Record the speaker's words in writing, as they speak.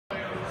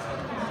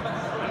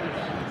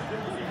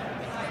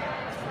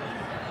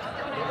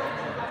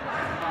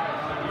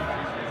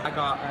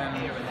got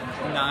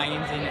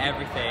 9s in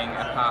everything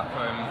apart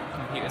from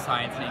computer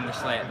science and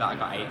English lit that I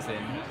got 8s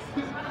in.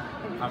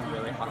 I'm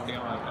really happy,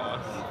 oh my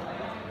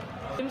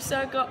gosh. So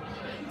I got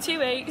 2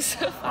 8s,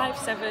 5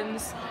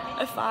 7s,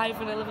 a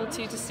 5 and a level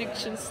 2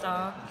 distinction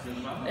star.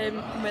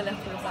 I'm really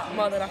happy with that,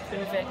 more than happy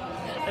with it.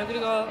 And I'm going to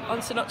go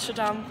on to Notre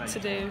Dame to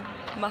do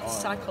maths,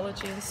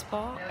 psychology and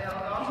sport.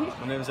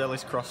 My name is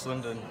Ellis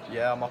Crossland and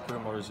yeah, I'm happy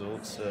with my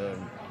results.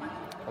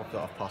 Hope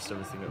that I've passed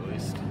everything at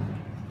least.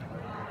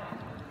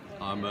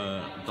 I'm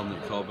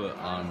Dominic Corbett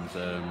and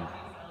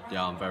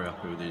yeah, I'm very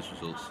happy with these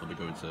results. I'll be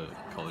going to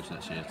college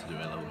next year to do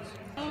A-levels.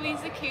 I'm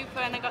Lisa Cooper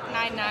and I got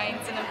 9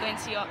 9s and I'm going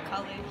to York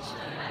College.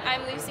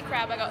 I'm Lucy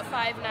Crabb, I got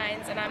 5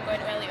 9s and I'm going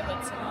to Elliot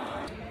Hudson.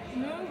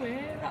 No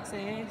way, that's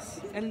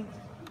ace. And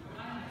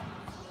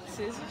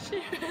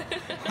citizenship.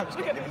 I'm just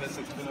getting a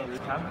 6 minute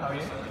recap. How are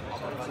you?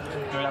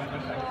 Good, I'm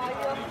good,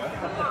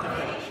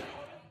 thank you.